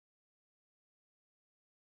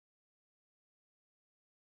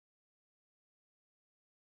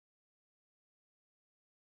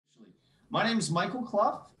My name is Michael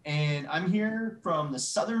Clough, and I'm here from the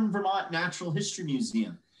Southern Vermont Natural History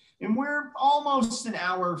Museum. And we're almost an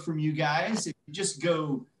hour from you guys. If you just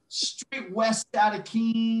go straight west out of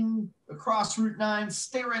Keene, across Route 9,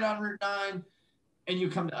 stay right on Route 9, and you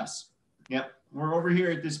come to us. Yep, we're over here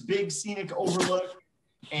at this big scenic overlook,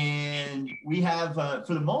 and we have,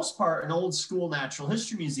 for the most part, an old school natural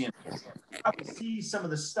history museum. You probably see some of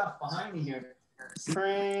the stuff behind me here.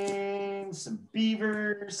 Cranes, some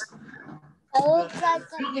beavers. The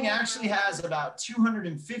building actually has about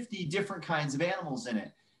 250 different kinds of animals in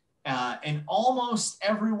it. And almost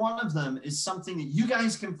every one of them is something that you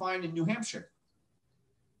guys can find in New Hampshire.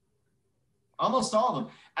 Almost all of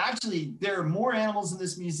them. Actually, there are more animals in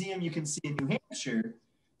this museum you can see in New Hampshire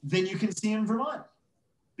than you can see in Vermont.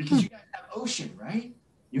 Because you guys have ocean, right?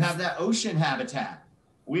 You have that ocean habitat.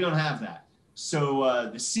 We don't have that. So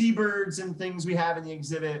the seabirds and things we have in the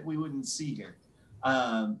exhibit, we wouldn't see here.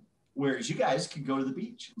 Whereas you guys could go to the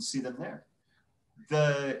beach and see them there.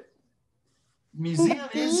 The museum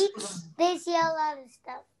is... They see a lot of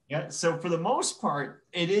stuff. Yeah, so for the most part,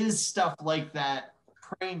 it is stuff like that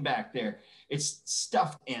crane back there. It's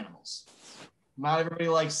stuffed animals. Not everybody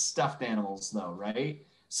likes stuffed animals, though, right?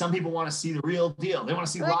 Some people want to see the real deal. They want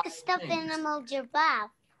to see like a stuffed animal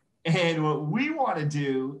giraffe. And what we want to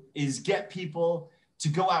do is get people to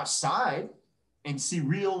go outside and see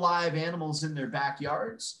real live animals in their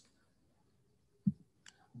backyards.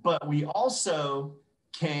 But we also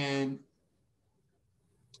can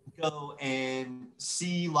go and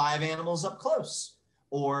see live animals up close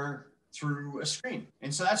or through a screen.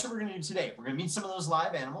 And so that's what we're going to do today. We're going to meet some of those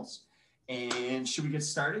live animals. And should we get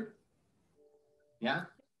started? Yeah?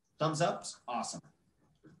 Thumbs up? Awesome.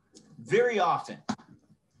 Very often,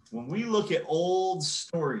 when we look at old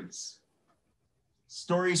stories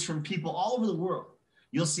from people all over the world,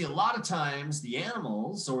 you'll see a lot of times the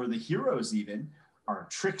animals or the heroes even are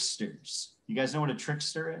tricksters. You guys know what a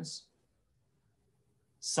trickster is?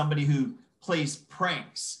 Somebody who plays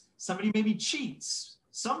pranks. Somebody maybe cheats.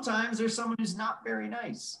 Sometimes there's someone who's not very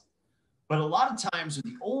nice. But a lot of times with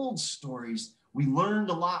the old stories, we learned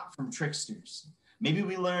a lot from tricksters. Maybe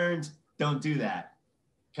we learned, don't do that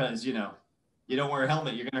because, you don't wear a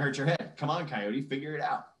helmet, you're going to hurt your head. Come on, Coyote, figure it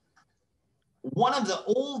out. One of the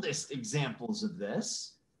oldest examples of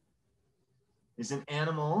this is an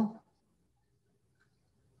animal.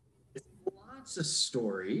 It's lots of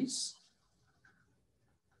stories.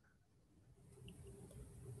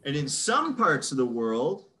 And in some parts of the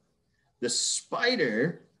world, the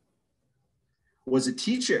spider was a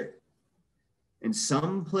teacher. In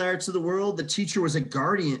some parts of the world, the teacher was a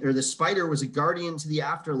guardian, or the spider was a guardian to the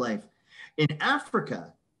afterlife. In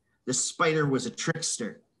Africa, the spider was a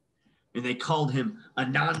trickster, and they called him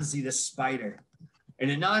Anansi the spider. And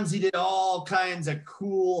Anansi did all kinds of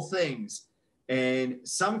cool things. And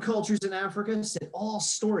some cultures in Africa said all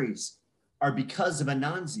stories are because of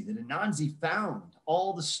Anansi, that Anansi found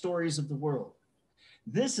all the stories of the world.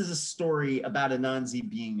 This is a story about Anansi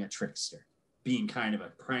being a trickster, being kind of a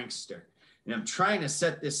prankster. And I'm trying to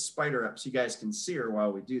set this spider up so you guys can see her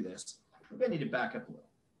while we do this. Maybe I need to back up a little.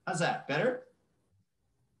 How's that? Better?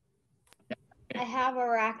 Yeah. I have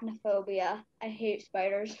arachnophobia. I hate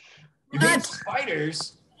spiders. You hate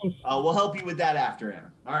spiders? We'll help you with that after,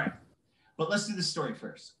 Anna. All right. But let's do the story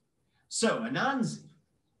first. So Anansi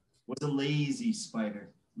was a lazy spider.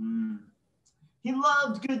 He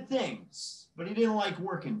loved good things, but he didn't like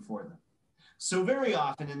working for them. So very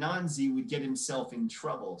often, Anansi would get himself in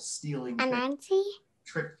trouble, stealing things,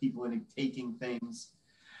 trick people into taking things.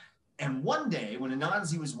 And one day, when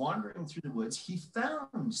Anansi was wandering through the woods, he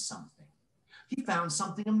found something. He found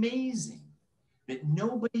something amazing that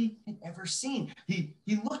nobody had ever seen. He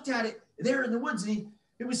looked at it there in the woods, and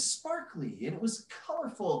it was sparkly, and it was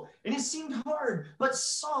colorful, and it seemed hard, but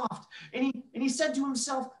soft. And he said to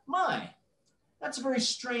himself, my, that's a very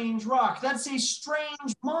strange rock. That's a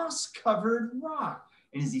strange moss-covered rock.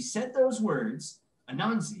 And as he said those words,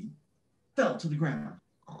 Anansi fell to the ground,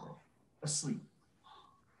 asleep.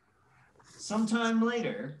 Sometime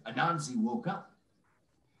later, Anansi woke up,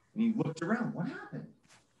 and he looked around. What happened?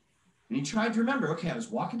 And he tried to remember, okay, I was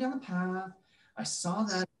walking down the path. I saw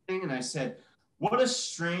that thing, and I said, what a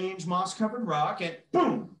strange moss-covered rock. And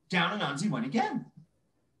boom, down Anansi went again.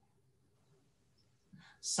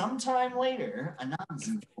 Sometime later,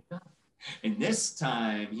 Anansi woke up, and this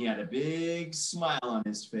time he had a big smile on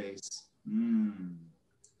his face.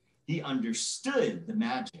 He understood the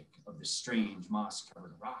magic of the strange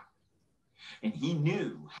moss-covered rock, and he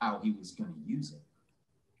knew how he was going to use it.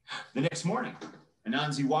 The next morning,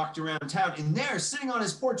 Anansi walked around town, and there, sitting on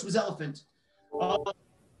his porch, was Elephant. Oh, he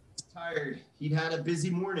was tired. He'd had a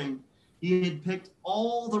busy morning, He had picked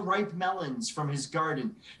all the ripe melons from his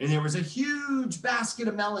garden, and there was a huge basket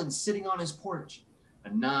of melons sitting on his porch.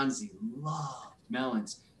 Anansi loved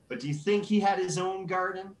melons, but do you think he had his own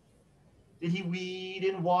garden? Did he weed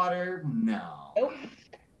and water? No. Nope.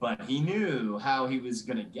 But he knew how he was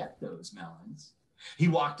going to get those melons. He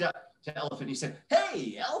walked up to Elephant. He said,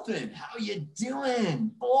 "Hey, Elephant, how you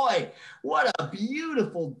doing? Boy, what a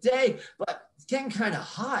beautiful day. But it's getting kind of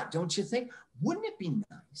hot, don't you think? Wouldn't it be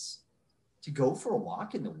nice to go for a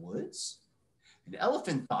walk in the woods?" And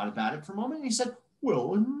Elephant thought about it for a moment, and he said, "Well,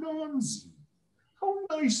 Anansi, how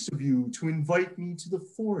nice of you to invite me to the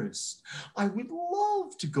forest. I would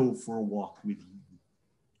love to go for a walk with you."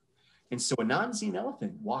 And so Anansi and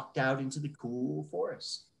Elephant walked out into the cool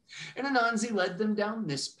forest. And Anansi led them down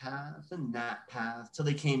this path and that path till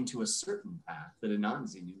they came to a certain path that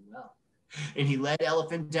Anansi knew well. And he led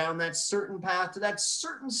Elephant down that certain path to that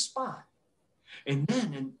certain spot. And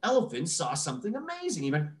then an elephant saw something amazing.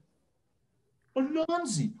 He went,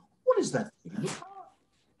 "Anansi, what is that thing in the path?"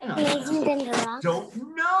 And I don't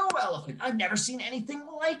know, Elephant. I've never seen anything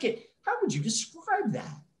like it. How would you describe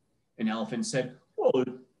that? And Elephant said, "Well,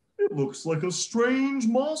 it looks like a strange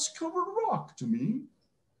moss-covered rock to me."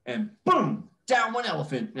 And boom, down went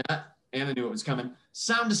Elephant. Anna knew it was coming.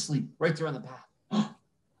 Sound asleep right there on the path.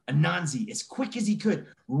 Anansi, as quick as he could,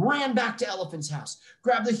 ran back to Elephant's house,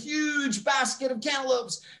 grabbed a huge basket of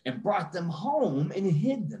cantaloupes, and brought them home and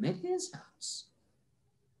hid them at his house.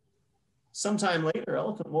 Sometime later,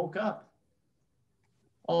 Elephant woke up,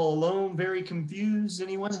 all alone, very confused, and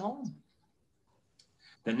he went home.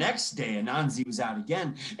 The next day, Anansi was out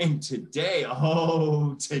again, and today,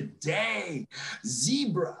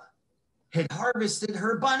 Zebra had harvested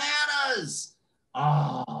her bananas.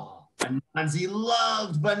 Oh, Anansi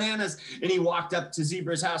loved bananas, and he walked up to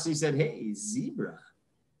Zebra's house and he said, "Hey, Zebra,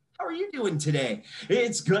 how are you doing today?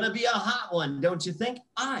 It's gonna be a hot one, don't you think?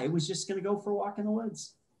 I was just gonna go for a walk in the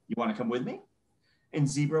woods. You wanna come with me?" And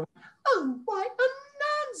Zebra went, "Oh, why,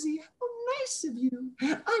 Anansi, how nice of you.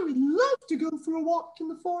 I would love to go for a walk in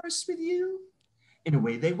the forest with you." And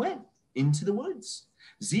away they went into the woods,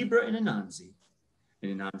 Zebra and Anansi.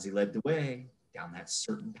 And Anansi led the way down that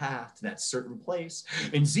certain path to that certain place.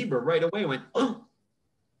 And Zebra right away went, "Oh,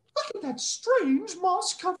 look at that strange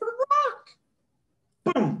moss-covered rock."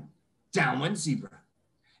 Boom, down went Zebra.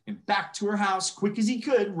 And back to her house, quick as he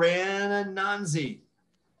could, ran Anansi.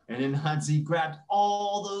 And Anansi grabbed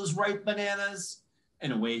all those ripe bananas,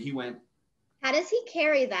 and away he went. How does he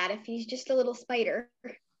carry that if he's just a little spider?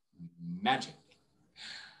 Magic.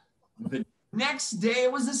 The next day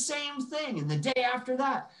it was the same thing, and the day after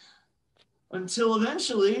that, until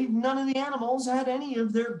eventually none of the animals had any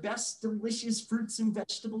of their best delicious fruits and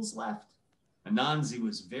vegetables left. Anansi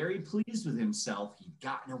was very pleased with himself. He'd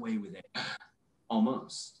gotten away with it.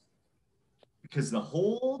 Almost. Because the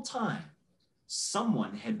whole time,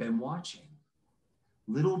 someone had been watching.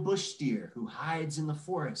 Little bush deer who hides in the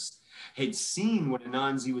forest had seen what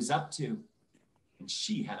Anansi was up to, and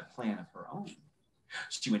she had a plan of her own.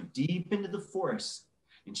 She went deep into the forest,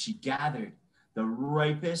 and she gathered the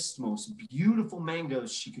ripest, most beautiful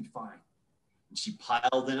mangoes she could find. And she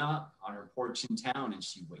piled them up on her porch in town, and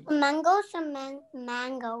she waited. Mangoes and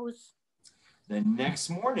mangoes. The next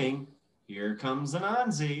morning, here comes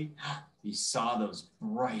Anansi. He saw those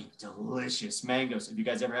bright, delicious mangoes. Have you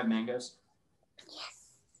guys ever had mangoes? Yes.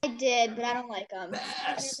 I did, but I don't like them.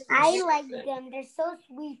 I like them. They're so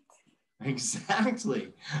sweet.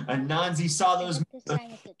 Exactly. Anansi saw those.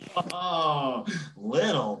 Oh,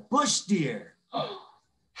 little bush deer.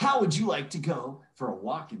 How would you like to go for a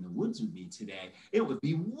walk in the woods with me today? It would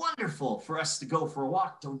be wonderful for us to go for a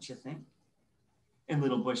walk, don't you think? And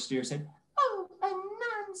little bush deer said, "Oh,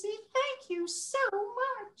 Anansi, thank you so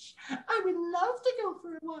much. I would love to go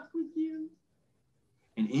for a walk with you."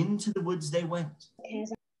 And into the woods they went.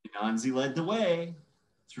 Anansi led the way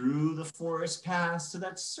through the forest paths to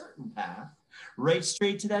that certain path, right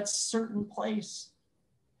straight to that certain place.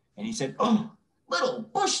 And he said, "Oh, little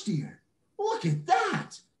bush deer, look at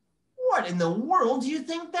that. What in the world do you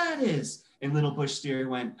think that is?" And little bush deer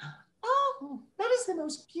went, "Oh, that is the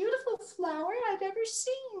most beautiful flower I've ever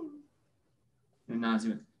seen." And Anansi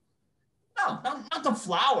went, "No, not the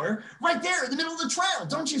flower. Right there in the middle of the trail.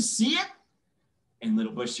 Don't you see it?" And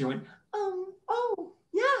little bush deer went, "Oh,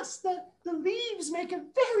 yes, the leaves make a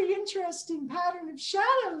very interesting pattern of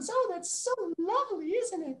shadows. Oh, that's so lovely,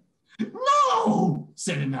 isn't it?" "No,"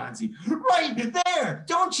 said Anansi, "right there.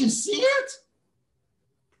 Don't you see it?"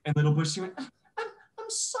 And little bush deer went, I'm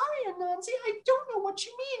sorry, Anansi. I don't know what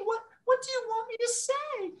you mean. What do you want me to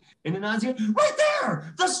say?" And Anansi went, "Right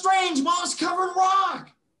there, the strange moss-covered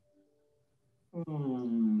rock."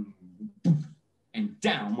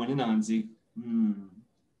 down went Anansi.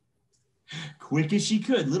 Quick as she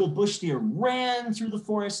could, little bush deer ran through the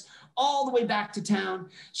forest all the way back to town.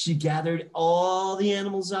 She gathered all the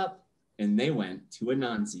animals up, and they went to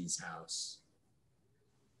Anansi's house.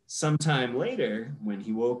 Sometime later, when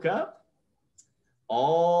he woke up,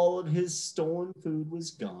 all of his stolen food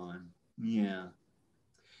was gone. Yeah.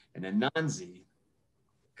 And Anansi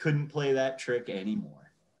couldn't play that trick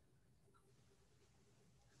anymore.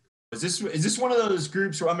 Is this one of those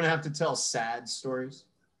groups where I'm going to have to tell sad stories?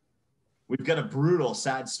 We've got a brutal,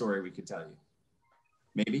 sad story we could tell you.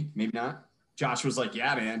 Maybe, maybe not. Josh was like,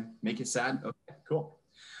 yeah, man, make it sad. Okay, cool.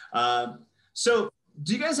 So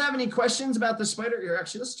do you guys have any questions about the spider? Here,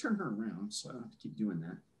 actually, let's turn her around so I don't have to keep doing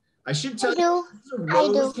that. I should tell you, this is a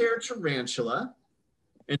rose-hair tarantula.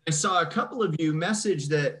 And I saw a couple of you message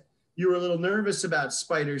that you were a little nervous about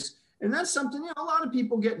spiders. And that's something, a lot of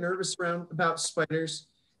people get nervous about spiders.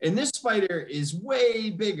 And this spider is way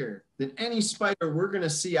bigger than any spider we're going to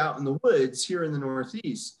see out in the woods here in the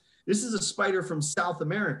Northeast. This is a spider from South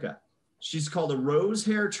America. She's called a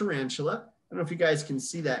rose-hair tarantula. I don't know if you guys can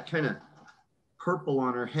see that kind of purple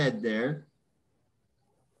on her head there.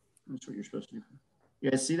 That's what you're supposed to do. You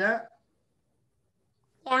guys see that?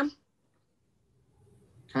 Yeah.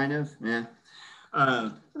 Kind of, yeah.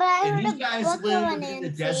 But And these guys live in the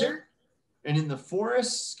desert and in the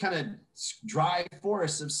forests, kind of dry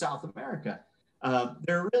forests of South America.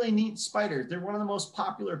 They're a really neat spider. They're one of the most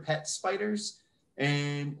popular pet spiders,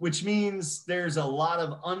 and which means there's a lot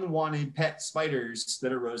of unwanted pet spiders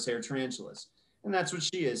that are rose-hair tarantulas. And that's what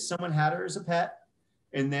she is. Someone had her as a pet,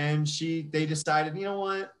 and then they decided, you know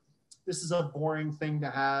what? This is a boring thing to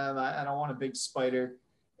have. I don't want a big spider.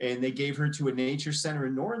 And they gave her to a nature center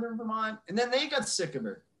in northern Vermont, and then they got sick of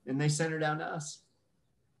her, and they sent her down to us.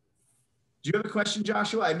 Do you have a question,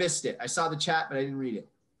 Joshua? I missed it. I saw the chat, but I didn't read it.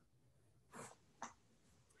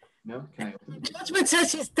 No? Can I open it? Judgment says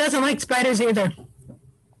she doesn't like spiders either.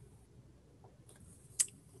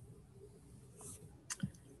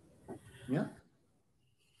 Yeah.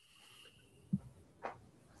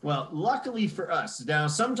 Well, luckily for us, now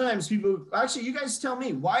sometimes people, actually, you guys tell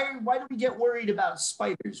me, why do we get worried about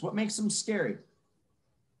spiders? What makes them scary?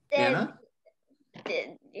 Anna?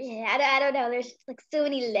 I don't know. There's like so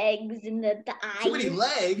many legs in the eyes. Too many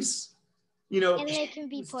legs? And they can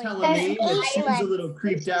be telling me that she's a little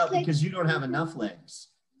creeped out because you don't have enough legs.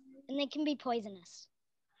 And they can be poisonous.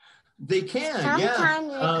 They can,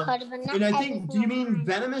 Sometimes yeah. they could, but not and I think, do you mean everyone.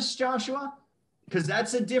 venomous, Joshua? Because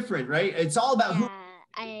that's a different, right? It's all about who.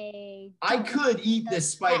 I could eat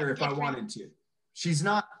this spider if I wanted to. She's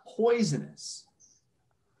not poisonous.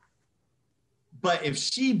 But if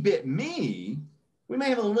she bit me, we may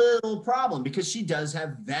have a little problem because she does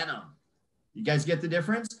have venom. You guys get the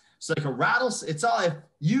difference? It's like a rattlesnake. It's all, if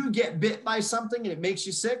you get bit by something and it makes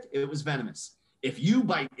you sick, it was venomous. If you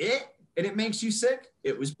bite it and it makes you sick,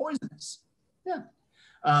 it was poisonous. Yeah.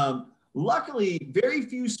 Luckily, very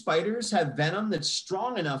few spiders have venom that's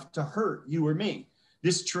strong enough to hurt you or me.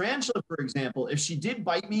 This tarantula, for example, if she did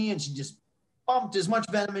bite me and she just pumped as much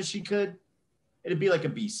venom as she could, it'd be like a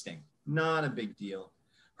bee sting. Not a big deal.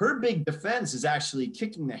 Her big defense is actually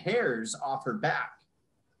kicking the hairs off her back.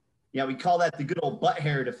 Yeah, we call that the good old butt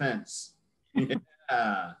hair defense.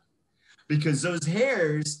 Yeah. Because those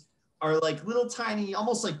hairs are like little tiny,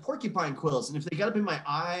 almost like porcupine quills. And if they got up in my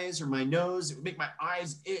eyes or my nose, it would make my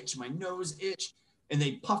eyes itch, my nose itch, and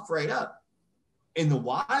they puff right up. In the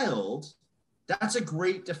wild, that's a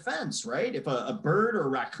great defense, right? If a bird or a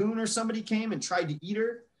raccoon or somebody came and tried to eat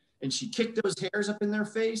her and she kicked those hairs up in their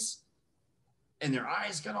face and their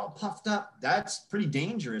eyes got all puffed up, that's pretty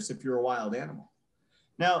dangerous if you're a wild animal.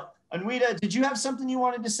 Now, Anwita, did you have something you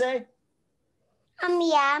wanted to say?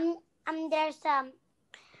 Yeah. There's a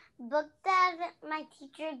book that my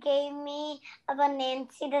teacher gave me about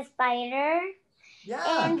Nancy the spider.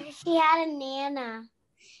 Yeah. And she had a Nana.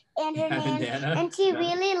 And her Nana, and she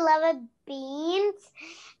really loved beans.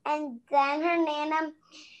 And then her Nana,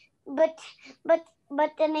 but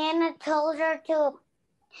the Nana told her to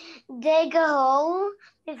dig a hole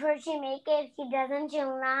before she make it. If she doesn't,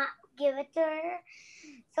 she'll not give it to her.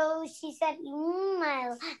 So she said,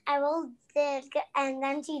 I will dig. And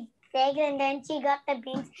then she digged, and then she got the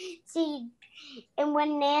beans. And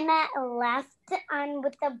when Nana left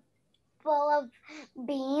with the bowl of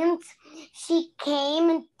beans, she came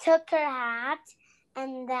and took her hat,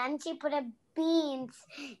 and then she put a beans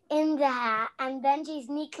in the hat, and then she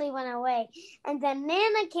sneakily went away. And then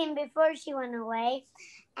Nana came before she went away,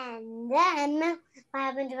 and then what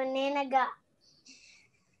happened when Nana got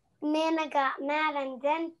mad,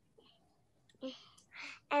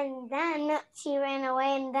 and then she ran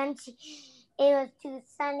away, and then it was too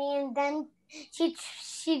sunny, and then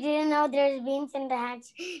she didn't know there's beans in the hat.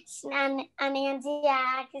 And Nancy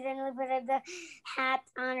accidentally put the hat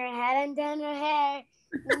on her head, and then her hair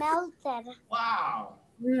melted. Wow.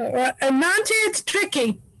 Nancy, it's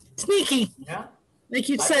tricky, sneaky. Yeah. Like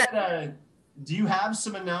you said. Do you have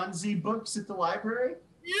some Anansi books at the library?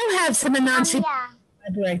 You have some Anansi. Yeah.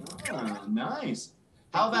 Library. Oh, nice.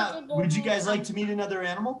 How about, would you guys like to meet another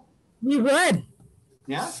animal? We would.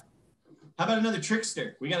 Yeah? How about another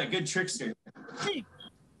trickster? We got a good trickster.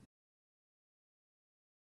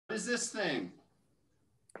 What is this thing?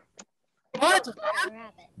 What?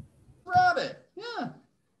 Rabbit. Rabbit. Yeah,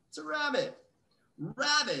 it's a rabbit.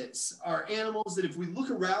 Rabbits are animals that if we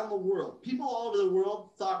look around the world, people all over the world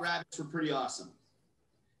thought rabbits were pretty awesome.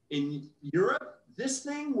 In Europe, this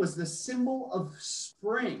thing was the symbol of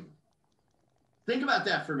spring. Think about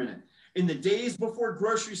that for a minute. In the days before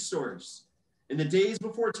grocery stores, in the days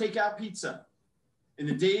before takeout pizza, in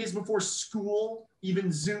the days before school,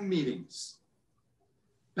 even Zoom meetings,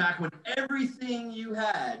 back when everything you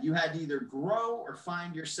had to either grow or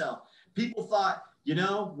find yourself. People thought, you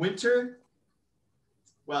know, winter,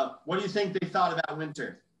 well, what do you think they thought about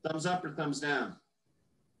winter? Thumbs up or thumbs down?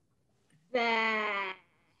 Bah.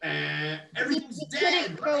 Everything's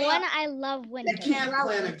dead. For one, I love winter. You can't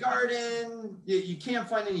plant a garden. You can't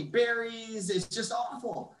find any berries. It's just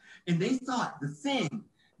awful. And they thought the thing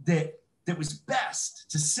that was best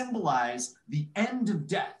to symbolize the end of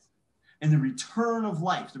death and the return of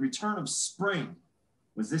life, the return of spring,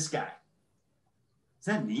 was this guy. Is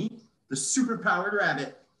that neat? The superpowered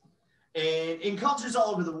rabbit. And in cultures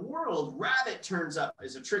all over the world, rabbit turns up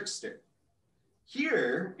as a trickster.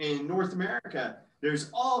 Here in North America,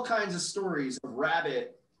 there's all kinds of stories of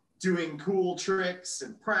rabbit doing cool tricks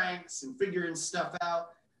and pranks and figuring stuff out.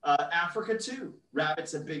 Africa too,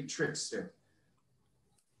 rabbit's a big trickster.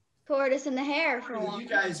 Tortoise and the hare for one. You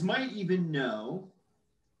guys might even know.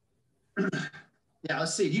 Yeah,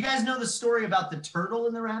 let's see. Do you guys know the story about the turtle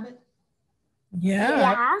and the rabbit?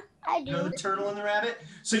 Yeah. I do. You know the turtle and the rabbit?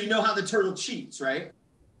 So you know how the turtle cheats, right?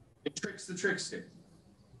 It tricks the trickster.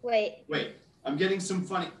 Wait, I'm getting some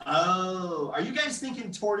funny. Oh, are you guys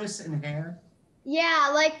thinking tortoise and hare?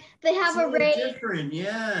 yeah, like they have It's a race. different,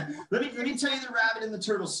 yeah. Let me tell you the rabbit and the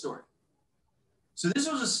turtle story. So this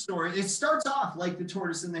was a story. It starts off like the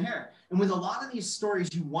tortoise and the hare. And with a lot of these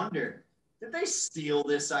stories, you wonder, did they steal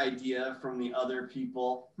this idea from the other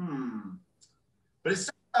people? But it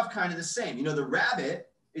starts off kind of the same. You know, the rabbit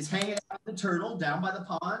is hanging out with the turtle down by the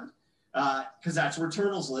pond because that's where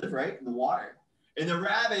turtles live, right? In the water. And the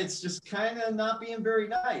rabbit's just kind of not being very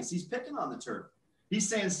nice. He's picking on the turtle. He's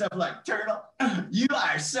saying stuff like, turtle, you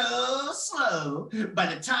are so slow. By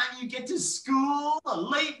the time you get to school, a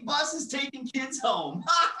late bus is taking kids home.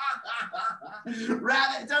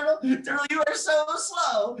 Rabbit, turtle, you are so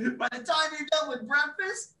slow. By the time you're done with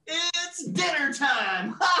breakfast, it's dinner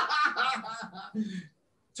time.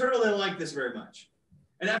 Turtle didn't like this very much.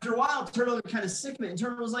 And after a while, Turtle got kind of sick of it. And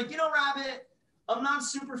Turtle was like, you know, Rabbit, I'm not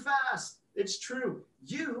super fast. It's true.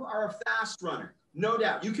 You are a fast runner. No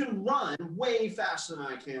doubt. You can run way faster than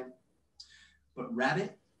I can. But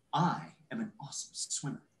Rabbit, I am an awesome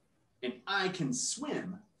swimmer. And I can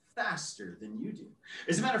swim faster than you do.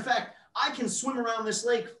 As a matter of fact, I can swim around this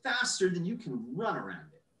lake faster than you can run around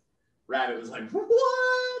it. Rabbit was like, what?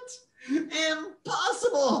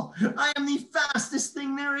 Impossible. I am the fastest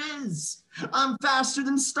thing there is. I'm faster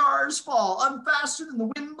than stars fall. I'm faster than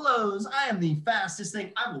the wind blows. I am the fastest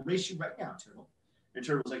thing. I will race you right now, Turtle. And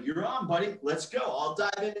Turtle was like, you're on, buddy. Let's go. I'll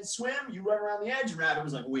dive in and swim. You run around the edge. And Rabbit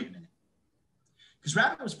was like, wait a minute. Because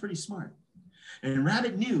Rabbit was pretty smart. And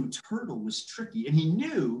Rabbit knew Turtle was tricky. And he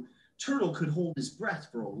knew Turtle could hold his breath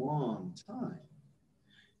for a long time.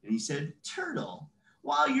 And he said, Turtle,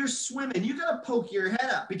 while you're swimming, you got to poke your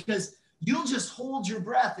head up because you'll just hold your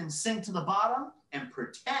breath and sink to the bottom and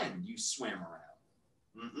pretend you swam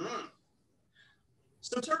around.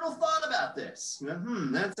 So Turtle thought about this.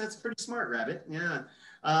 That's pretty smart, Rabbit. Yeah.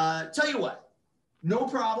 Tell you what, no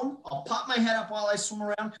problem. I'll pop my head up while I swim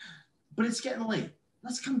around, but it's getting late.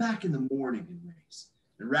 Let's come back in the morning and race.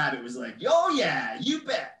 And Rabbit was like, oh yeah, you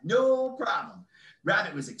bet. No problem.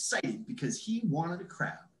 Rabbit was excited because he wanted a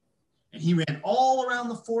crowd. And he ran all around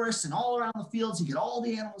the forest and all around the fields. He got all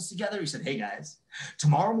the animals together. He said, hey guys,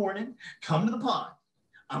 tomorrow morning, come to the pond.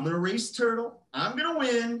 I'm going to race Turtle. I'm going to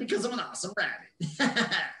win because I'm an awesome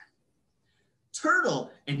rabbit.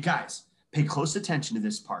 Turtle, and guys, pay close attention to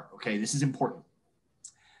this part, okay? This is important.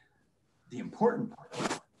 The important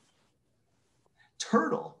part.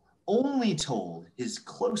 Turtle only told his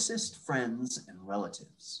closest friends and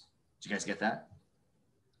relatives. Did you guys get that?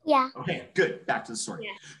 Yeah. Okay, good. Back to the story.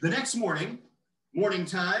 Yeah. The next morning, Morning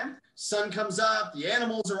time, sun comes up, the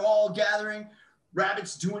animals are all gathering.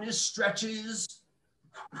 Rabbit's doing his stretches,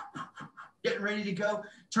 getting ready to go.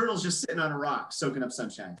 Turtle's just sitting on a rock, soaking up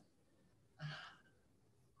sunshine.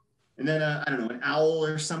 And then, I don't know, an owl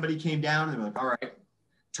or somebody came down and they're like, all right,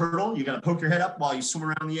 Turtle, you got to poke your head up while you swim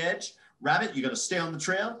around the edge. Rabbit, you got to stay on the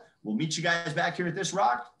trail. We'll meet you guys back here at this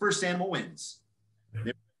rock. First animal wins.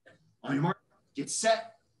 On your mark, get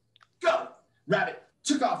set, go. Rabbit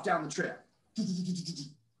took off down the trail.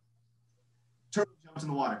 Turtle jumped in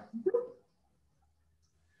the water.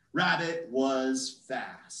 Rabbit was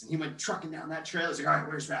fast. And he went trucking down that trail. He's like, all right,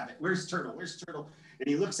 where's Rabbit? Where's Turtle? Where's Turtle? And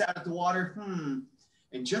he looks out at the water.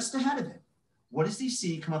 And just ahead of him, what does he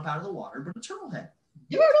see come up out of the water but a turtle head?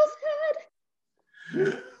 Turtle's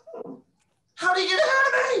head. How did he get ahead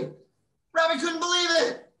of me? Rabbit couldn't believe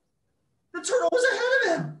it. The turtle was ahead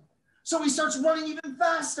of him. So he starts running even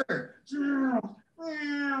faster.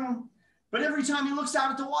 But every time he looks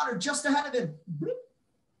out at the water just ahead of him,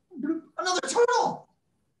 another turtle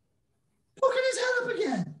poking his head up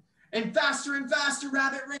again. And faster,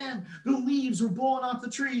 Rabbit ran. The leaves were blowing off the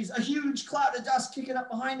trees. A huge cloud of dust kicking up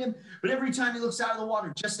behind him. But every time he looks out of the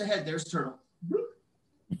water, just ahead, there's Turtle.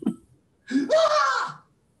 Ah!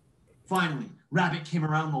 Finally, Rabbit came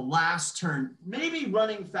around the last turn, maybe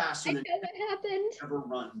running faster than ever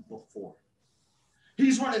run before.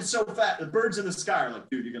 He's running so fast, the birds in the sky are like,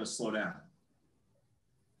 dude, you're going to slow down.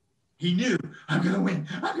 He knew, I'm going to win.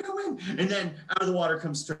 And then out of the water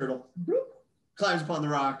comes Turtle. Climbs upon the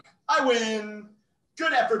rock. I win.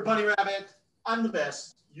 Good effort, Bunny Rabbit. I'm the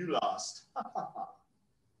best. You lost.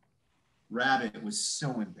 Rabbit was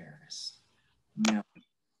so embarrassed. No.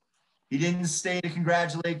 He didn't stay to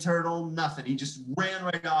congratulate Turtle, nothing. He just ran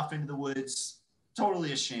right off into the woods,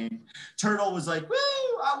 totally ashamed. Turtle was like, woo,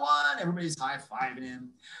 I won. Everybody's high-fiving him.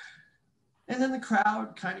 And then the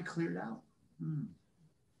crowd kind of cleared out.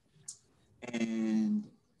 And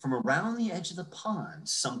from around the edge of the pond,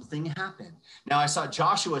 something happened. Now, I saw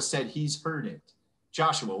Joshua said he's heard it.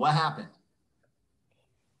 Joshua, what happened?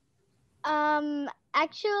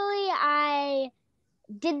 Actually, I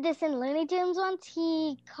did this in Looney Tunes once.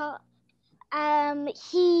 He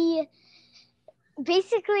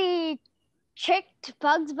basically tricked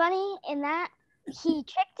Bugs Bunny in that. He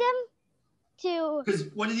tricked him to... Because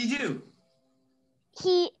what did he do?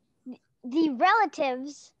 The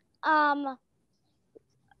relatives,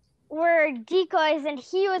 were decoys, and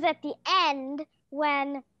he was at the end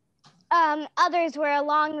when others were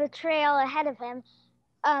along the trail ahead of him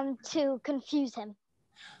to confuse him.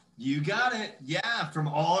 You got it. Yeah, from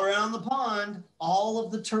all around the pond, all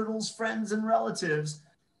of the turtle's friends and relatives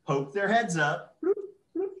poked their heads up.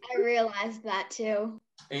 I realized that too.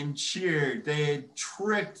 And cheered. They had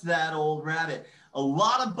tricked that old rabbit. A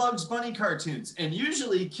lot of Bugs Bunny cartoons. And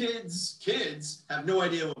usually kids have no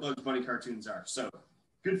idea what Bugs Bunny cartoons are. So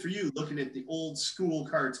good for you looking at the old school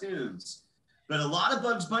cartoons. But a lot of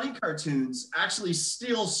Bugs Bunny cartoons actually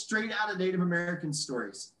steal straight out of Native American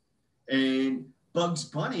stories. And Bugs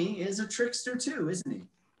Bunny is a trickster too, isn't he?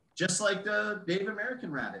 Just like the Native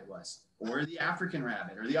American rabbit was, or the African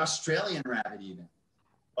rabbit, or the Australian rabbit even.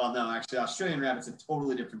 Well, no, actually, Australian rabbit's a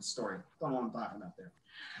totally different story. Don't know what I'm talking about there.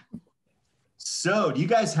 So, do you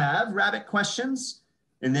guys have rabbit questions?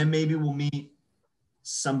 And then maybe we'll meet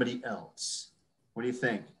somebody else. What do you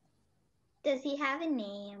think? Does he have a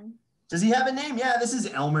name? Does he have a name? Yeah, this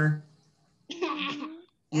is Elmer.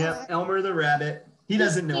 Yeah, Elmer the rabbit. He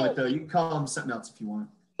doesn't know it, though. You can call him something else if you want.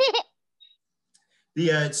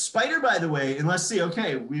 The spider, by the way, and let's see,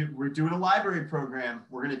 okay, we're doing a library program.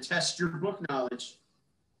 We're going to test your book knowledge.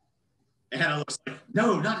 And Hannah looks like,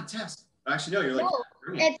 no, not a test. Actually, no, you're like,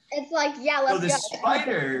 no, it's like, yeah, let's go. So the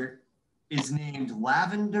spider is named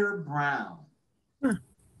Lavender Brown.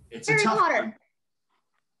 It's Harry a tough Potter. one.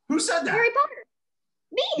 Who said that? Harry Potter.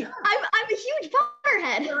 Me. Yeah. I'm a huge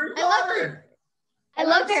Potterhead. Harry I love Potter. I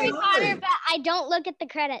love Harry Potter, but I don't look at the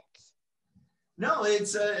credits. No,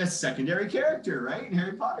 it's a secondary character, right? In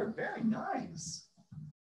Harry Potter. Very nice.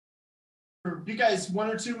 You guys, one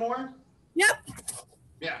or two more? Yep.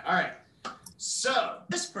 Yeah, all right. So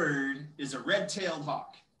this bird is a red-tailed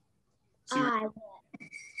hawk. See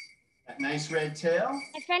that nice red tail?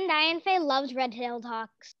 My friend Diane Faye loves red-tailed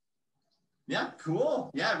hawks. Yeah,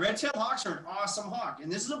 cool. Yeah, red-tailed hawks are an awesome hawk.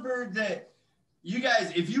 And this is a bird that you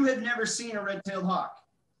guys, if you have never seen a red-tailed hawk,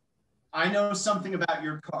 I know something about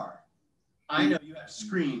your car. I know you have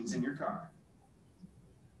screens in your car.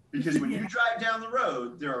 Because when you drive down the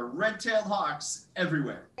road, there are red-tailed hawks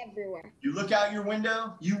everywhere. Everywhere. You look out your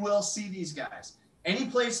window, you will see these guys. Any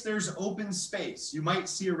place there's open space, you might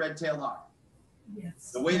see a red-tailed hawk.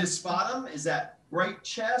 Yes. The way to spot them is that bright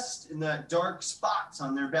chest and the dark spots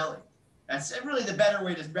on their belly. That's really the better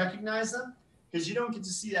way to recognize them, because you don't get to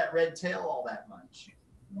see that red tail all that much.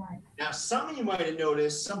 Right. Now, some of you might have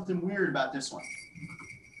noticed something weird about this one.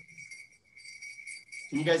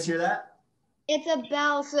 Can you guys hear that? It's a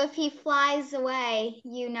bell, so if he flies away,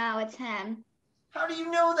 you know it's him. How do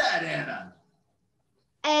you know that, Anna?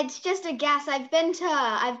 It's just a guess. I've been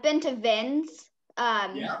to Vin's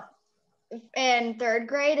Yeah. in 3rd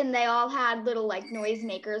grade, and they all had little like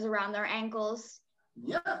noisemakers around their ankles.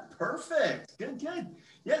 Yeah, perfect. Good, good.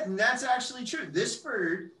 Yeah, and that's actually true. This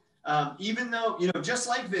bird, even though, just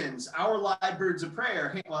like Vin's, our live birds of prey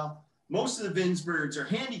are, well, most of the Vin's birds are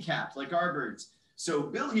handicapped like our birds. So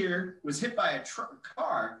Bill here was hit by a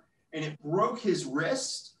car and it broke his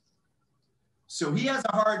wrist. So he has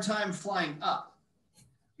a hard time flying up.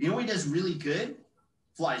 You know what he does really good?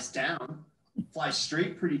 Flies down, flies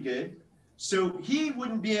straight pretty good. So he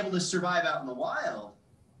wouldn't be able to survive out in the wild,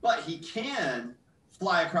 but he can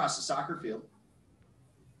fly across a soccer field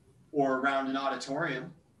or around an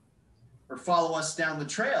auditorium or follow us down the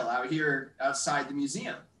trail out here outside the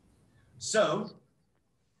museum. So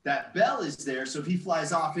that bell is there. So if he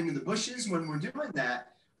flies off into the bushes when we're doing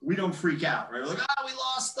that, we don't freak out, right? We're like, we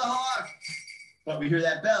lost the hawk. But we hear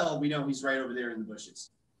that bell, we know he's right over there in the bushes.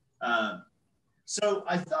 So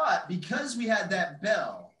I thought, because we had that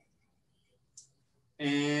bell,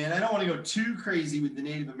 and I don't want to go too crazy with the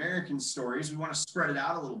Native American stories, we want to spread it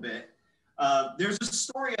out a little bit. There's a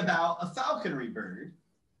story about a falconry bird.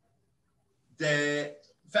 That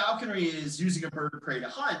falconry is using a bird of prey to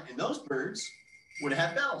hunt, and those birds would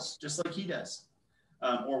have bells, just like he does,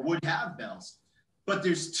 or would have bells. But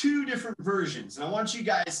there's 2 different versions, and I want you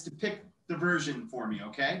guys to pick the version for me,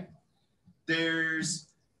 okay? There's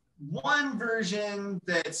one version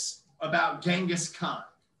that's about Genghis Khan.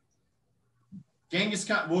 Genghis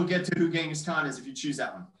Khan, we'll get to who Genghis Khan is if you choose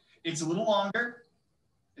that one. It's a little longer,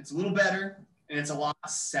 it's a little better, and it's a lot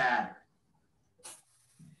sadder.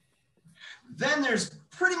 Then there's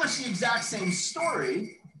pretty much the exact same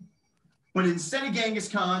story, but instead of Genghis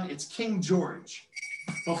Khan, it's King George,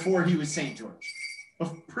 before he was St. George,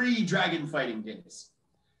 pre-dragon fighting days.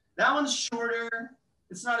 That one's shorter.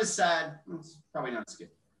 It's not as sad. It's probably not as good.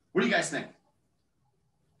 What do you guys think?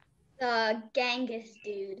 The Genghis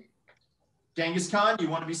dude. Genghis Khan, you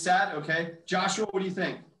want to be sad? Okay. Joshua, what do you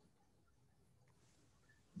think?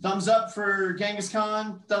 Thumbs up for Genghis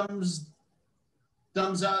Khan? Thumbs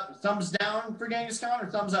up, thumbs down for Genghis Khan,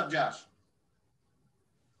 or thumbs up, Josh?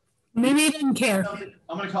 Maybe he didn't care.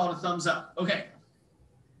 I'm going to call it a thumbs up. Okay.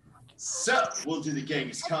 So we'll do the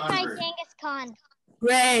Genghis Khan version. Genghis Khan.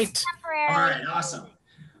 Great. All right, awesome.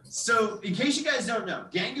 So in case you guys don't know,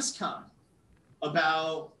 Genghis Khan,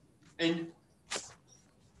 and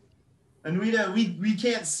Anita, we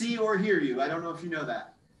can't see or hear you. I don't know if you know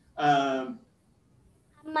that. I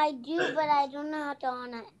do, but I don't know how to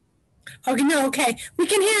on it. Okay, no, okay. We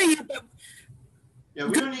can hear you. Yeah,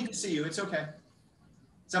 we don't need to see you. It's okay.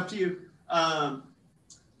 It's up to you.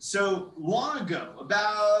 So long ago,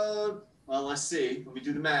 let's see. Let me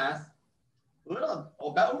do the math.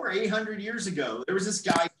 About over 800 years ago, there was this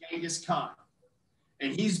guy, Genghis Khan.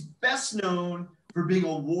 And he's best known for being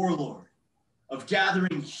a warlord, of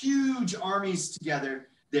gathering huge armies together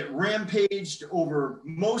that rampaged over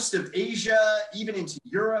most of Asia, even into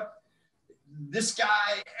Europe. This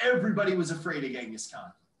guy, everybody was afraid of Genghis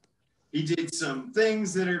Khan. He did some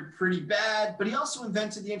things that are pretty bad, but he also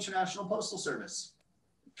invented the International Postal Service.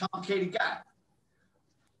 Complicated guy.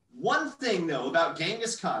 One thing, though, about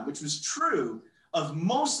Genghis Khan, which was true of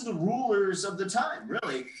most of the rulers of the time,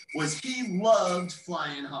 really, was he loved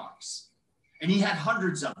flying hawks. And he had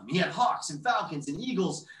hundreds of them. He had hawks and falcons and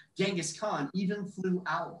eagles. Genghis Khan even flew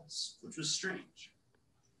owls, which was strange.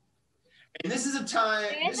 And this is a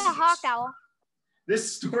time... There's a hawk owl.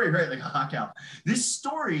 This story, right, like a hawk owl. This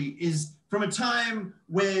story is from a time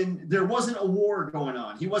when there wasn't a war going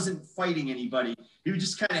on. He wasn't fighting anybody. He was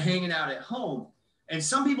just kind of hanging out at home. And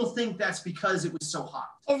some people think that's because it was so hot.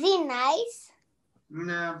 Is he nice?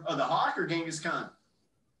 No. Oh, the hawk or Genghis Khan?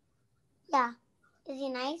 Yeah. Is he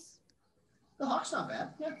nice? The hawk's not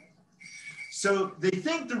bad, yeah. So they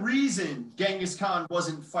think the reason Genghis Khan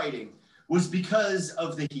wasn't fighting was because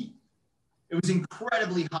of the heat. It was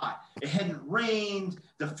incredibly hot. It hadn't rained.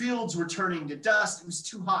 The fields were turning to dust. It was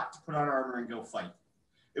too hot to put on armor and go fight.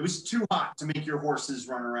 It was too hot to make your horses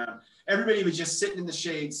run around. Everybody was just sitting in the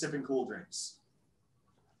shade sipping cool drinks.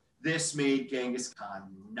 This made Genghis Khan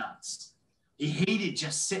nuts. He hated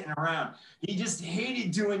just sitting around. He just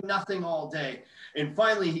hated doing nothing all day. And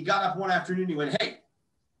finally, he got up one afternoon. He went, hey,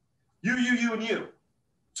 you, and you.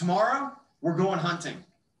 Tomorrow, we're going hunting.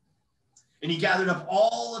 And he gathered up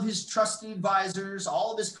all of his trusted advisors,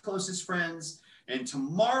 all of his closest friends, and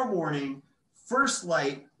tomorrow morning, first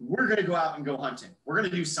light, we're going to go out and go hunting. We're going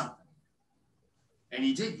to do something. And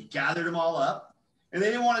he did. He gathered them all up, and they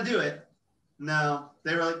didn't want to do it. No,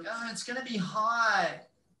 they were like, oh, it's going to be hot.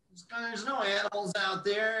 There's no animals out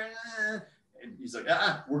there. And he's like,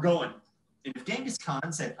 we're going. And if Genghis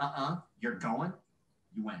Khan said, you're going,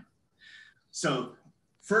 you went. So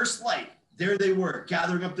first light, there they were,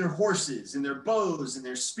 gathering up their horses and their bows and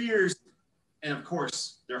their spears, and of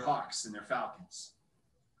course, their hawks and their falcons.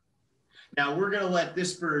 Now, we're going to let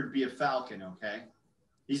this bird be a falcon, okay?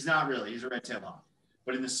 He's not really. He's a red-tailed hawk.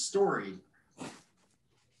 But in the story,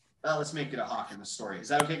 let's make it a hawk in the story. Is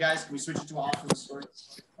that okay, guys? Can we switch it to a hawk in the story?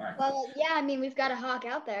 All right. Well, yeah, I mean, we've got a hawk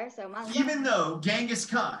out there, so might as well. Even though Genghis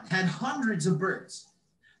Khan had hundreds of birds,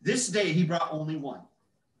 this day he brought only one.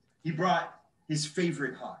 He brought his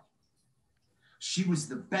favorite hawk. She was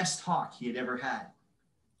the best hawk he had ever had.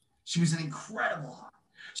 She was an incredible hawk.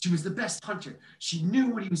 She was the best hunter. She knew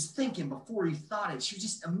what he was thinking before he thought it. She was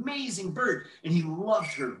just an amazing bird, and he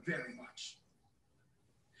loved her very much.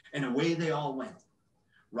 And away they all went,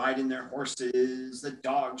 riding their horses, the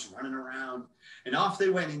dogs running around, and off they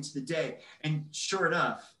went into the day. And sure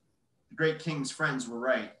enough, the great king's friends were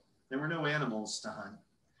right. There were no animals to hunt,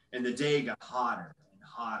 and the day got hotter and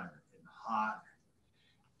hotter and hotter.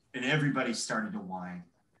 And everybody started to whine.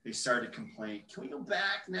 They started to complain. Can we go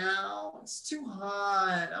back now? It's too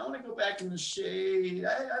hot. I want to go back in the shade.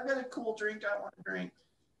 I've got a cool drink I want to drink.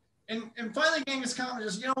 And finally, Genghis Khan was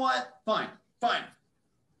just, you know what? Fine.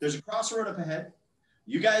 There's a crossroad up ahead.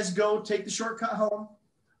 You guys go take the shortcut home.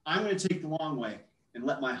 I'm going to take the long way and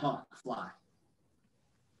let my hawk fly.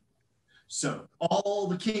 So all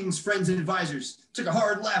the king's friends and advisors took a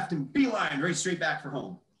hard left and beeline right straight back for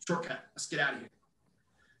home. Shortcut. Let's get out of here.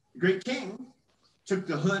 The great king took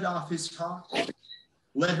the hood off his hawk,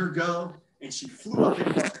 let her go, and she flew up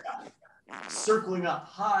into the sky, circling up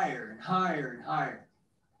higher and higher and higher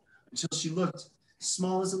until she looked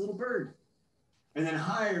small as a little bird. And then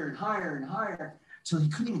higher and higher and higher till he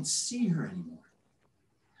couldn't even see her anymore.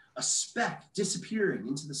 A speck disappearing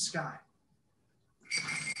into the sky.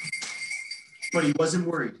 But he wasn't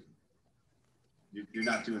worried. You're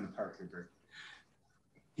not doing the part here, Bert.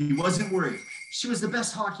 He wasn't worried. She was the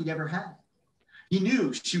best hawk he'd ever had. He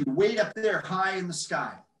knew she would wait up there high in the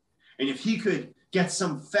sky. And if he could get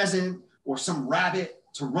some pheasant or some rabbit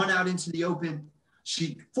to run out into the open,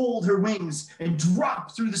 she'd fold her wings and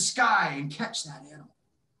drop through the sky and catch that animal.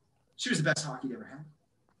 She was the best hawk he'd ever had.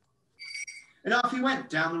 And off he went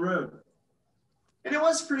down the road. And it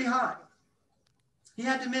was pretty hot. He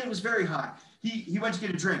had to admit it was very hot. He went to get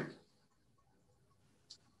a drink.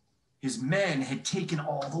 His men had taken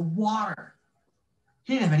all the water.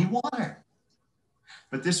 He didn't have any water.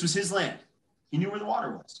 But this was his land. He knew where the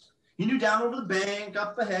water was. He knew down over the bank,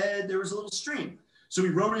 up ahead, there was a little stream. So he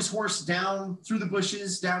rode his horse down through the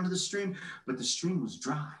bushes, down to the stream, but the stream was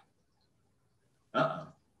dry.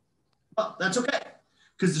 Well, that's okay,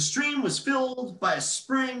 because the stream was filled by a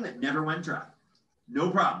spring that never went dry. No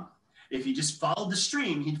problem. If he just followed the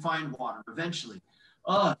stream, he'd find water eventually.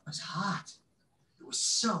 Oh, it was hot. It was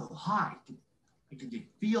so hot. I could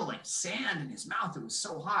feel like sand in his mouth. It was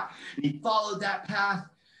so hot. And he followed that path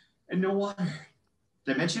and no water.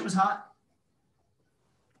 Did I mention it was hot?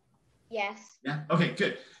 Yes. Yeah? Okay,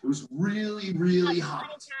 good. It was really, really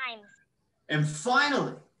hot. And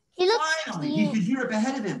finally, he could hear up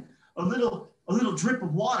ahead of him a little drip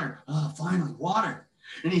of water. Oh, finally, water.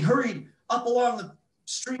 And he hurried up along the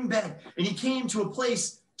stream bed, and he came to a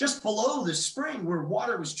place just below the spring where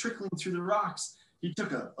water was trickling through the rocks. He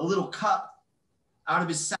took a little cup out of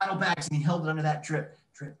his saddlebags, and he held it under that drip,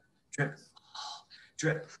 drip, drip, oh,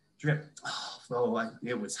 drip, drip. Oh,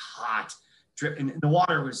 it was hot. Drip, and the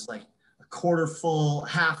water was like a quarter full,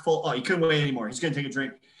 half full. Oh, he couldn't wait anymore. He's going to take a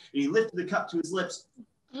drink. And he lifted the cup to his lips.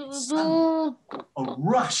 Suddenly, a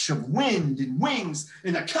rush of wind and wings,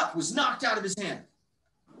 and the cup was knocked out of his hand.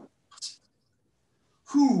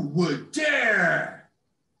 Who would dare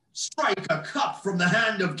strike a cup from the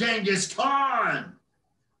hand of Genghis Khan?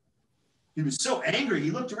 He was so angry,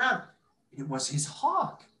 he looked around. It was his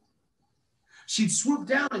hawk. She'd swooped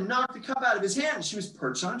down and knocked the cup out of his hand, and she was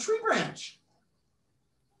perched on a tree branch.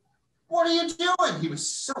 What are you doing? He was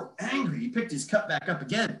so angry, he picked his cup back up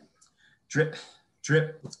again. Drip,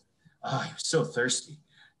 drip. Oh, he was so thirsty.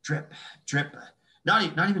 Drip, drip. Not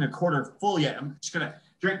even a quarter full yet. I'm just going to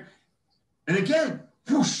drink. And again,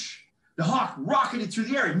 whoosh, the hawk rocketed through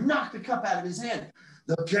the air and knocked the cup out of his hand.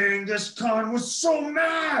 The Genghis Khan was so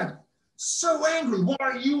mad, so angry.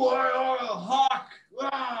 Why, you are a hawk.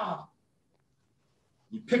 Ah.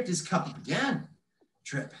 He picked his cup up again.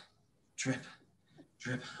 Drip, drip,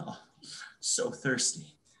 drip. Oh, so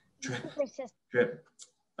thirsty. Drip, drip.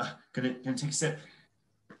 Gonna take a sip.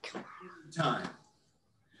 Time.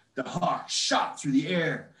 The hawk shot through the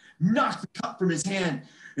air, knocked the cup from his hand,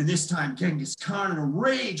 and this time Genghis Khan in a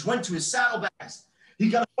rage went to his saddlebags. He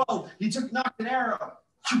got a bow, knocked an arrow,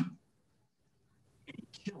 and he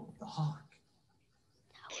killed the hawk.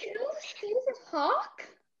 Killed a hawk?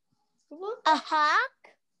 A hawk?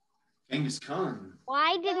 Genghis Khan.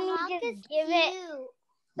 Why didn't he just give it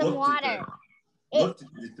some water? Looked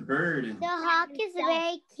at the bird and the hawk is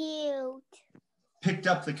very cute. Picked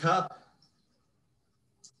up the cup.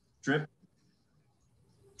 Drip,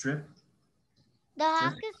 drip. The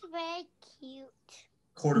hawk is very cute.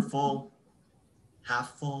 Quarter full,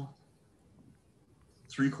 half full,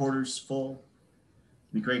 3/4 full.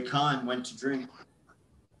 The great Khan went to drink,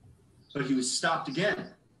 but he was stopped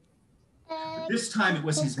again. This time it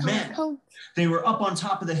was his men. They were up on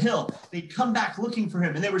top of the hill. They'd come back looking for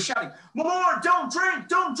him, and they were shouting, "More! Don't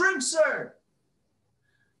drink, sir!"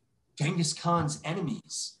 Genghis Khan's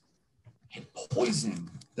enemies had poisoned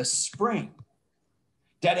the spring.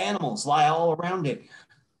 Dead animals lie all around it.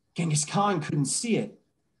 Genghis Khan couldn't see it,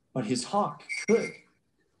 but his hawk could.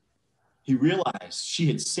 He realized she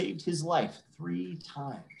had saved his life 3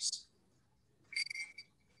 times.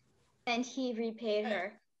 And he repaid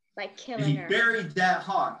her by And killing he her. buried that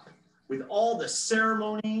hawk with all the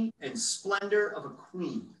ceremony and splendor of a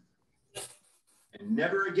queen. And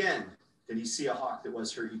never again did he see a hawk that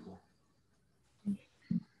was her equal.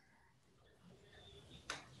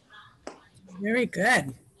 Very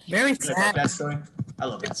good. Very You like sad. that story? I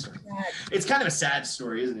love that story. It's kind of a sad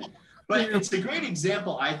story, isn't it? But it's a great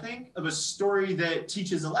example, I think, of a story that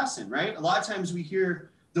teaches a lesson, right? A lot of times we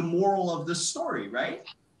hear the moral of the story, right?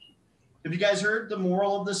 Have you guys heard the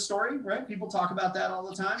moral of the story, right? People talk about that all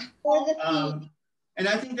the time. Or the And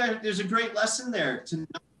I think that there's a great lesson there to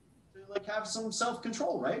have some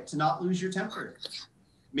self-control, right? To not lose your temper.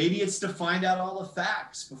 Maybe it's to find out all the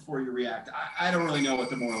facts before you react. I don't really know what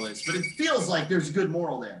the moral is, but it feels like there's a good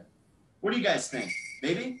moral there. What do you guys think?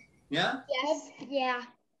 Maybe? Yeah? Yes. Yeah.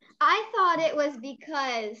 I thought it was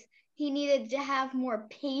because he needed to have more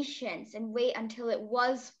patience and wait until it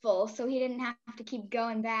was full so he didn't have to keep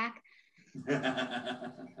going back. Well,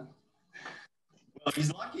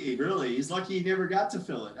 he's lucky, really. He's lucky he never got to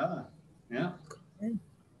fill it, huh? Yeah.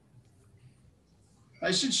 I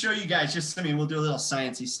should show you guys just, we'll do a little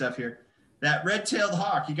sciencey stuff here. That red-tailed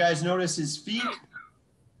hawk, you guys notice his feet?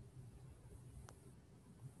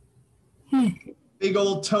 Big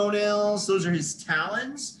old toenails, those are his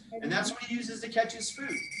talons, and that's what he uses to catch his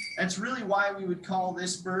food. That's really why we would call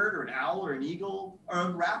this bird or an owl or an eagle or a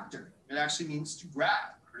raptor. It actually means to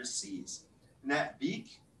grab or to seize. And that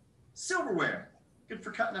beak, silverware, good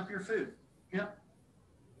for cutting up your food. Yeah.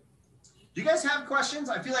 Do you guys have questions?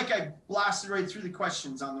 I feel like I blasted right through the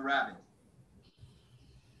questions on the rabbit.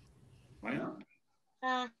 Why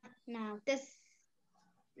not? No. Does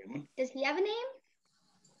he have a name?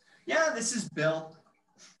 Yeah, this is Bill.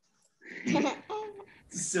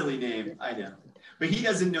 It's a silly name, I know. But he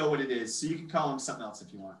doesn't know what it is, so you can call him something else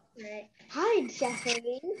if you want. Right. Hi,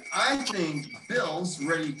 Jeffrey. I think Bill's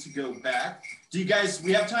ready to go back. Do you guys,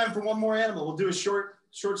 we have time for one more animal. We'll do a short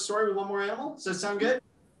story with one more animal. Does that sound good?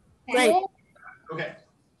 Right. Okay.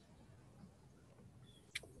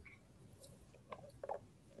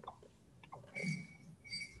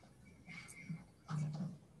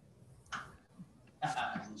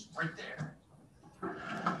 He's right there.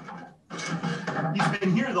 He's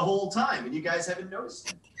been here the whole time, and you guys haven't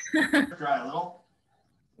noticed him. Dry a little.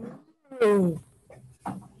 Ooh.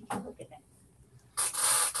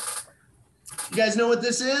 You guys know what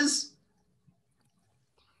this is?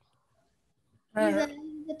 He's a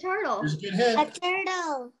turtle. Here's a good hint. A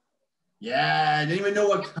turtle. Yeah, I didn't even know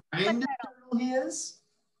what kind of turtle he is.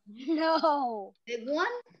 No. Big one?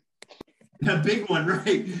 A big one,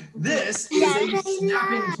 right? This is a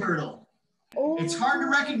snapping turtle. It's hard to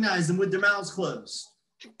recognize them with their mouths closed.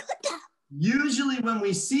 Usually when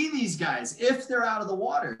we see these guys, if they're out of the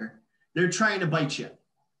water, they're trying to bite you.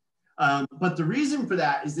 But the reason for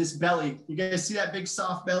that is this belly. You guys see that big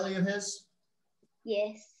soft belly of his?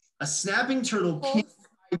 Yes. A snapping turtle can't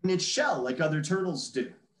hide in its shell like other turtles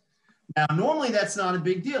do. Now, normally that's not a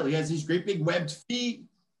big deal. He has these great big webbed feet,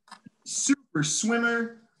 super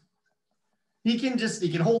swimmer. He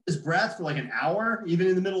can hold his breath for like an hour, even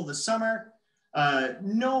in the middle of the summer.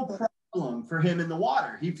 No problem for him in the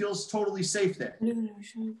water. He feels totally safe there.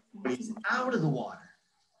 But he's out of the water.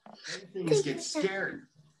 Things get scared.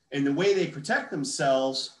 And the way they protect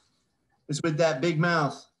themselves is with that big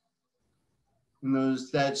mouth. and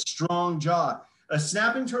that strong jaw. A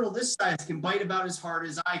snapping turtle this size can bite about as hard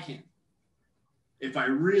as I can if I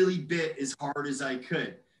really bit as hard as I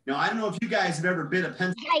could. Now, I don't know if you guys have ever bit a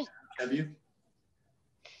pencil. Have you?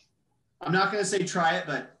 I'm not going to say try it,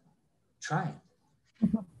 but try it.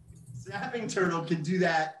 Snapping turtle can do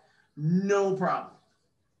that, no problem.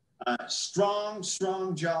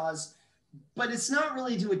 Strong jaws, but it's not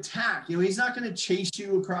really to attack. You know, he's not going to chase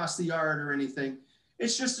you across the yard or anything.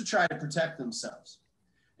 It's just to try to protect themselves.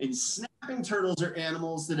 And snapping turtles are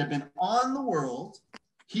animals that have been on the world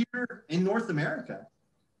here in North America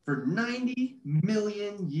for 90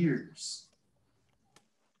 million years.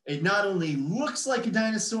 It not only looks like a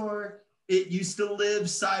dinosaur, it used to live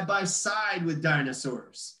side by side with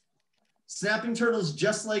dinosaurs. Snapping turtles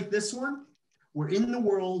just like this one were in the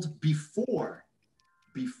world before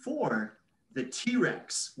the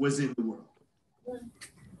T-Rex was in the world.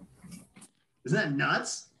 Isn't that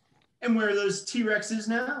nuts? And where are those T-Rexes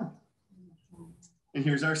now? And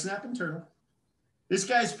here's our snapping turtle. This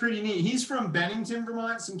guy's pretty neat. He's from Bennington,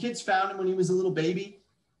 Vermont. Some kids found him when he was a little baby,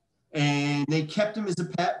 and they kept him as a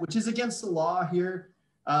pet, which is against the law here.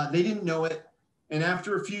 They didn't know it. And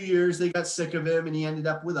after a few years, they got sick of him, and he ended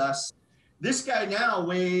up with us. This guy now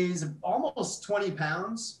weighs almost 20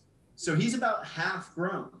 pounds, so he's about half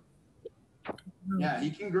grown. Yeah, he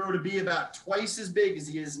can grow to be about twice as big as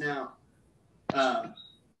he is now.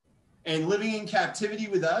 And living in captivity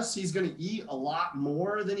with us, he's going to eat a lot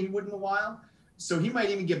more than he would in the wild. So he might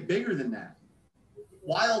even get bigger than that.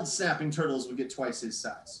 Wild snapping turtles would get twice his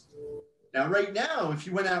size. Now, right now, if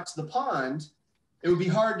you went out to the pond, it would be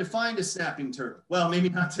hard to find a snapping turtle. Well, maybe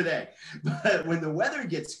not today, but when the weather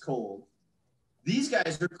gets cold, these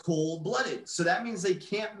guys are cold-blooded. So that means they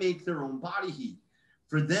can't make their own body heat.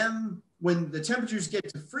 For them, when the temperatures get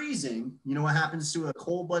to freezing, you know what happens to a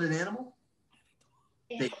cold-blooded animal?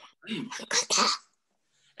 They freeze.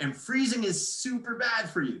 And freezing is super bad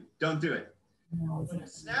for you. Don't do it. What a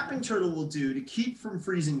snapping turtle will do to keep from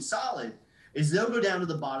freezing solid is they'll go down to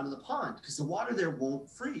the bottom of the pond because the water there won't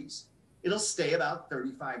freeze. It'll stay about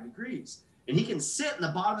 35 degrees. And he can sit in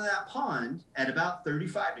the bottom of that pond at about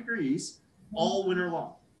 35 degrees all winter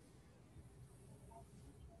long.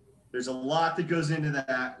 There's a lot that goes into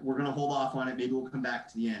that. We're going to hold off on it. Maybe we'll come back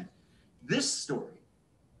to the end. This story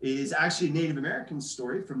is actually a Native American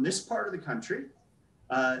story from this part of the country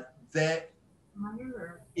that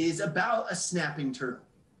is about a snapping turtle.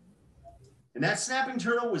 And that snapping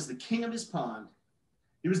turtle was the king of his pond.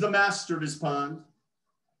 He was the master of his pond.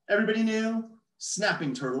 Everybody knew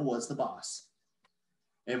snapping turtle was the boss.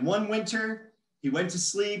 And one winter, he went to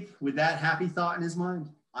sleep with that happy thought in his mind.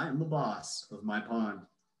 I am the boss of my pond.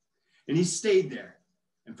 And he stayed there.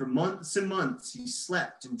 And for months and months, he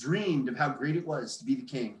slept and dreamed of how great it was to be the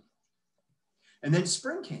king. And then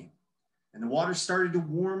spring came. And the water started to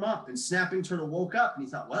warm up, and snapping turtle woke up, and he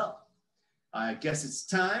thought, well, I guess it's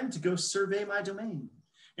time to go survey my domain.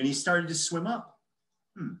 And he started to swim up.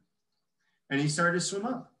 And he started to swim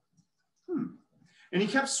up. And he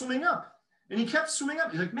kept swimming up. And he kept swimming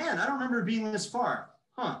up. He's like, man, I don't remember being this far.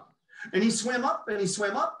 And he swam up, and he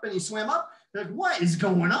swam up, and he swam up. They're like, what is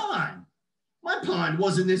going on? My pond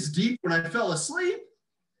wasn't this deep when I fell asleep.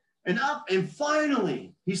 And up, and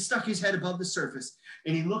finally, he stuck his head above the surface,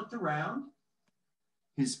 and he looked around.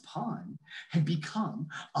 His pond had become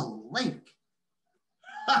a lake.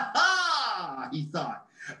 Ha ha, he thought.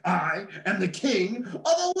 I am the king of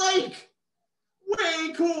a lake.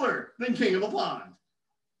 Way cooler than king of a pond.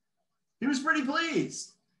 He was pretty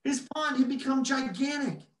pleased. His pond had become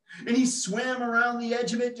gigantic, and he swam around the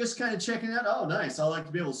edge of it, just kind of checking out. Oh, nice. I like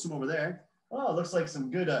to be able to swim over there. Oh, looks like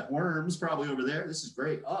some good worms probably over there. This is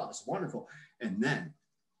great. Oh, it's wonderful. And then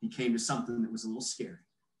he came to something that was a little scary.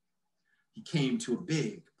 He came to a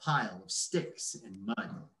big pile of sticks and mud.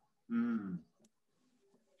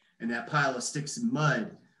 And that pile of sticks and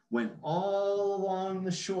mud went all along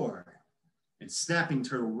the shore. And snapping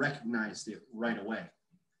turtle recognized it right away.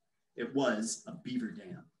 It was a beaver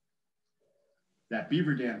dam. That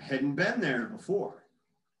beaver dam hadn't been there before.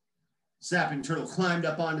 Snapping turtle climbed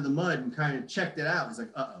up onto the mud and kind of checked it out. He's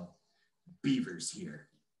like, uh-oh, beaver's here.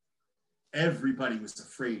 Everybody was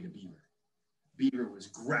afraid of Beaver. Beaver was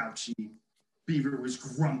grouchy, Beaver was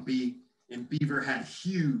grumpy, and Beaver had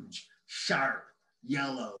huge, sharp,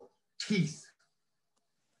 yellow teeth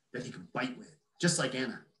that he could bite with, just like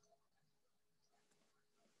Anna.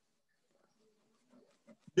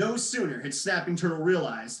 No sooner had snapping turtle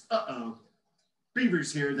realized, uh-oh,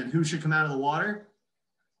 Beaver's here, than who should come out of the water?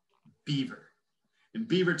 Beaver. And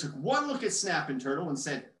Beaver took one look at snapping turtle and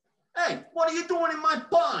said, hey, what are you doing in my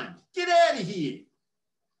pond? Get out of here.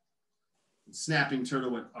 Snapping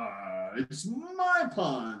Turtle went, it's my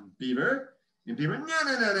pond, Beaver. And Beaver,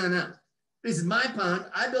 no. This is my pond.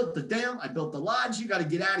 I built the dam. I built the lodge. You got to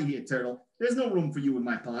get out of here, Turtle. There's no room for you in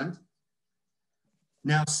my pond.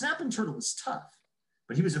 Now, Snapping Turtle was tough,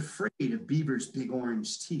 but he was afraid of Beaver's big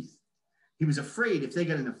orange teeth. He was afraid if they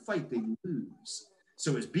got in a fight, they'd lose.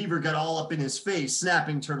 So as Beaver got all up in his face,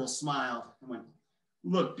 Snapping Turtle smiled and went,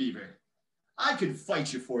 look, Beaver, I could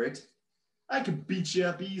fight you for it. I could beat you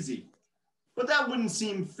up easy, but that wouldn't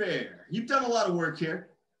seem fair. You've done a lot of work here.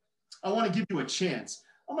 I want to give you a chance.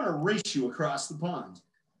 I'm going to race you across the pond.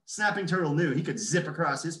 Snapping Turtle knew he could zip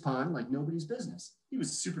across his pond like nobody's business. He was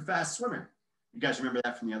a super fast swimmer. You guys remember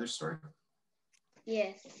that from the other story?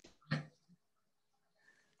 Yes.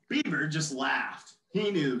 Beaver just laughed. He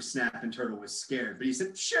knew Snapping Turtle was scared, but he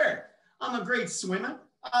said, sure, I'm a great swimmer.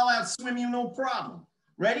 I'll outswim you, no problem.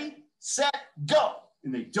 Ready, set, go.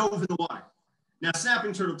 And they dove in the water. Now,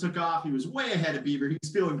 Snapping Turtle took off. He was way ahead of Beaver. He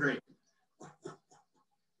was feeling great.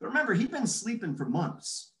 But remember, he'd been sleeping for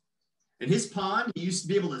months. And his pond, he used to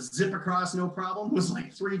be able to zip across no problem, was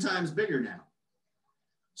like 3 times bigger now.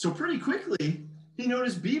 So pretty quickly, he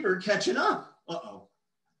noticed Beaver catching up. Uh-oh.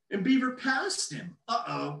 And Beaver passed him.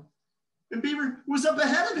 Uh-oh. And Beaver was up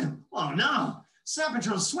ahead of him. Oh, no. Snapping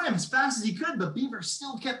Turtle swam as fast as he could, but Beaver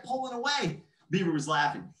still kept pulling away. Beaver was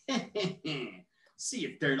laughing. See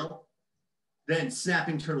you, Turtle. Then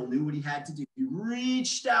Snapping Turtle knew what he had to do. He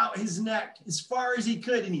reached out his neck as far as he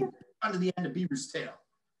could, and he onto the end of Beaver's tail.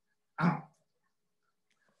 Ow.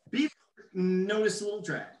 Beaver noticed a little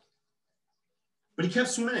drag, but he kept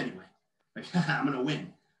swimming anyway. Like, I'm going to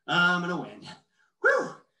win. I'm going to win.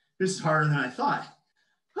 Whew, this is harder than I thought.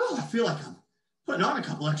 Oh, I feel like I'm putting on a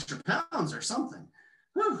couple extra pounds or something.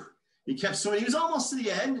 Whew. He kept swimming. He was almost to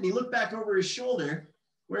the end, and he looked back over his shoulder.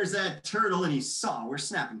 Where's that turtle? And he saw where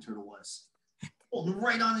Snapping Turtle was, holding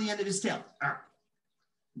right on the end of his tail.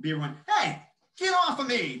 Beaver went, hey, get off of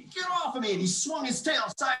me. Get off of me. And he swung his tail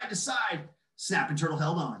side to side. Snapping Turtle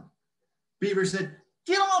held on. Beaver said,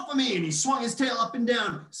 get off of me. And he swung his tail up and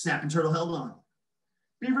down. Snapping Turtle held on.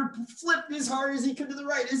 Beaver flipped as hard as he could to the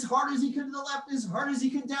right, as hard as he could to the left, as hard as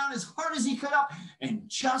he could down, as hard as he could up. And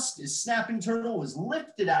just as Snapping Turtle was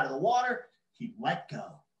lifted out of the water, he let go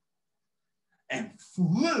and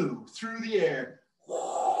flew through the air.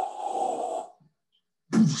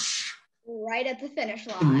 Right at the finish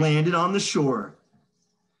line. And landed on the shore.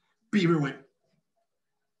 Beaver went,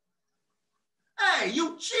 hey,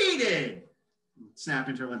 you cheated.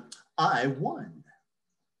 Snapping Turtle went, I won.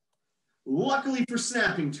 Luckily for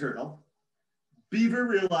Snapping Turtle, Beaver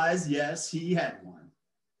realized, yes, he had won.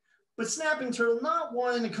 But Snapping Turtle, not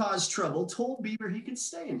wanting to cause trouble, told Beaver he could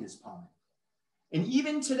stay in his pond. And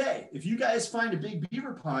even today, if you guys find a big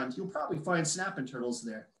beaver pond, you'll probably find Snapping Turtles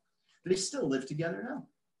there. They still live together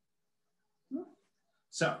now.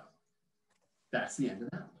 So, that's the end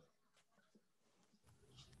of that.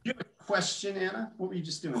 Do you have a question, Anna? What were you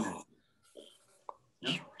just doing there?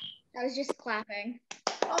 No? I was just clapping.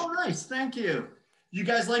 Oh, nice. Thank you. You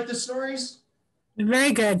guys like the stories?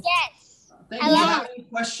 Very good. Yes. Thank you. Do you have any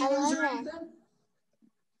questions or anything?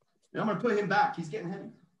 No, I'm going to put him back. He's getting heavy.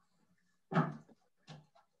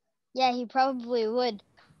 Yeah, he probably would.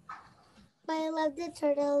 But I love the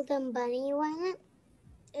turtle, the bunny one.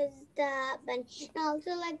 Is the bunny. And I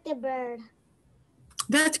also like the bird.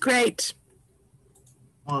 That's great.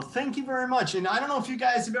 Well, thank you very much. And I don't know if you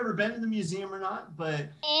guys have ever been to the museum or not, but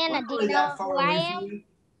Anna, we're do really you that know far who I away am? from you.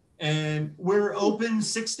 And we're open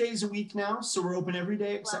 6 days a week now. So we're open every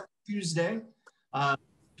day except Tuesday. If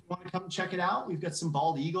you want to come check it out, we've got some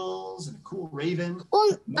bald eagles and a cool raven.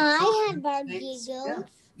 Well, I had bald Snakes. eagles.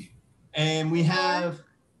 Yeah. And we have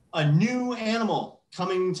a new animal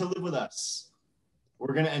coming to live with us.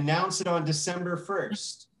 We're going to announce it on December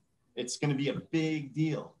 1st. It's going to be a big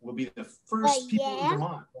deal. We'll be the first people in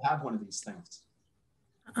Vermont to have one of these things.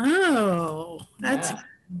 Oh, that's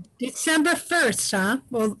December 1st, huh?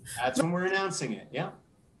 Well, that's when we're announcing it. Yeah.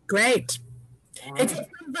 Great. Right. It's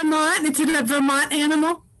from Vermont. It's a Vermont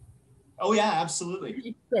animal. Oh, yeah,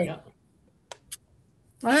 absolutely. Great. Yeah.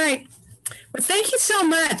 All right. Well, thank you so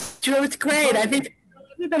much. It was great. I think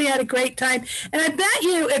everybody had a great time. And I bet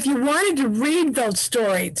you, if you wanted to read those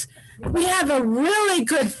stories, we have a really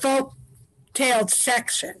good folk tale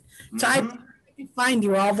section. So I can find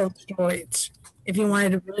you all those stories if you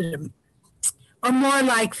wanted to read them or more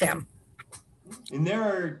like them. And there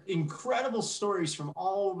are incredible stories from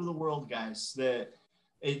all over the world, guys, that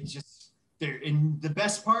and the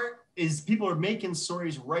best part is people are making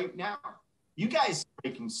stories right now. You guys are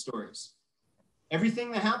making stories.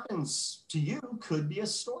 Everything that happens to you could be a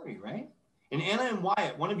story, right? And Anna and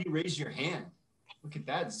Wyatt, one of you raise your hand. Look at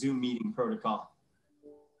that Zoom meeting protocol.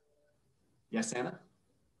 Yes, Anna?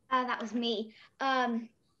 That was me.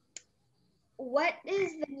 What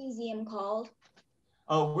is the museum called?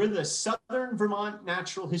 Oh, we're the Southern Vermont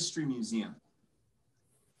Natural History Museum.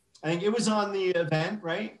 I think it was on the event,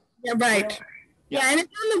 right? Yeah, right. Yeah, and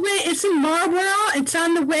it's on the way. It's in Marlboro. It's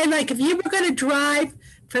on the way. Like if you were going to drive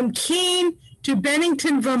from Keene to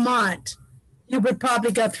Bennington, Vermont, you would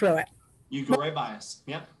probably go through it. You go right by us.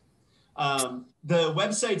 Yep. The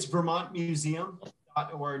website's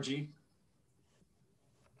vermontmuseum.org.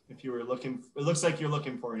 If you were looking, it looks like you're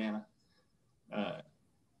looking for it, Anna.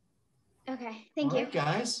 Okay, thank all you. right,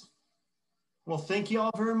 guys. Well, thank you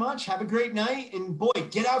all very much. Have a great night. And boy,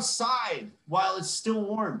 get outside while it's still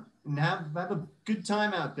warm and have a good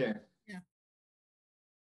time out there.